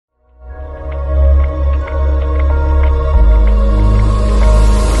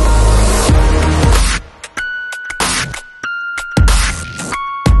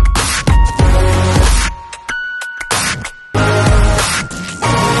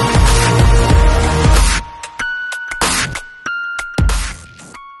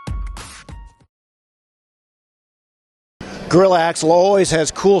Gorilla Axle always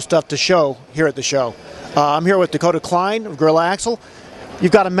has cool stuff to show here at the show. I'm here with Dakota Klein of Gorilla Axle.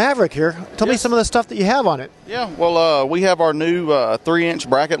 You've got a Maverick here. Tell me some of the stuff that you have on it. Yeah, well, we have our new 3-inch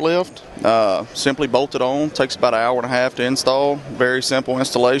bracket lift. Simply bolted on. Takes about an hour and a half to install. Very simple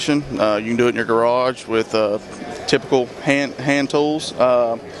installation. You can do it in your garage with typical hand tools.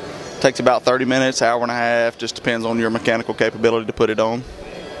 Takes about 30 minutes, hour and a half. Just depends on your mechanical capability to put it on.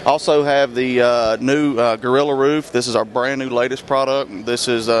 Also have the new Gorilla roof. This is our brand new latest product. This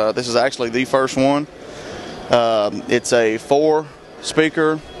is actually the first one. It's a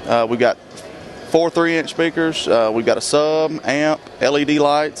 4-speaker. We've got 4 3-inch speakers. We've got a sub, amp, LED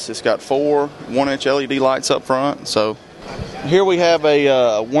lights. It's got 4 1-inch LED lights up front. So here we have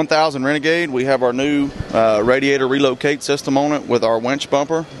a 1000 Renegade. We have our new radiator relocate system on it with our winch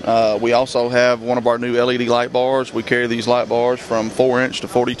bumper. We also have one of our new LED light bars. We carry these light bars from 4-inch to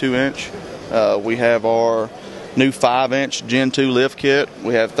 42-inch. We have our new 5-inch Gen 2 lift kit.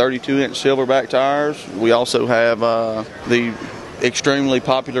 We have 32-inch silverback tires. We also have the extremely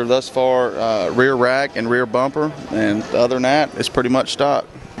popular thus far rear rack and rear bumper. And other than that, it's pretty much stock.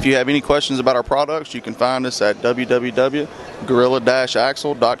 If you have any questions about our products, you can find us at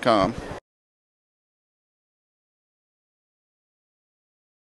www.gorilla-axle.com.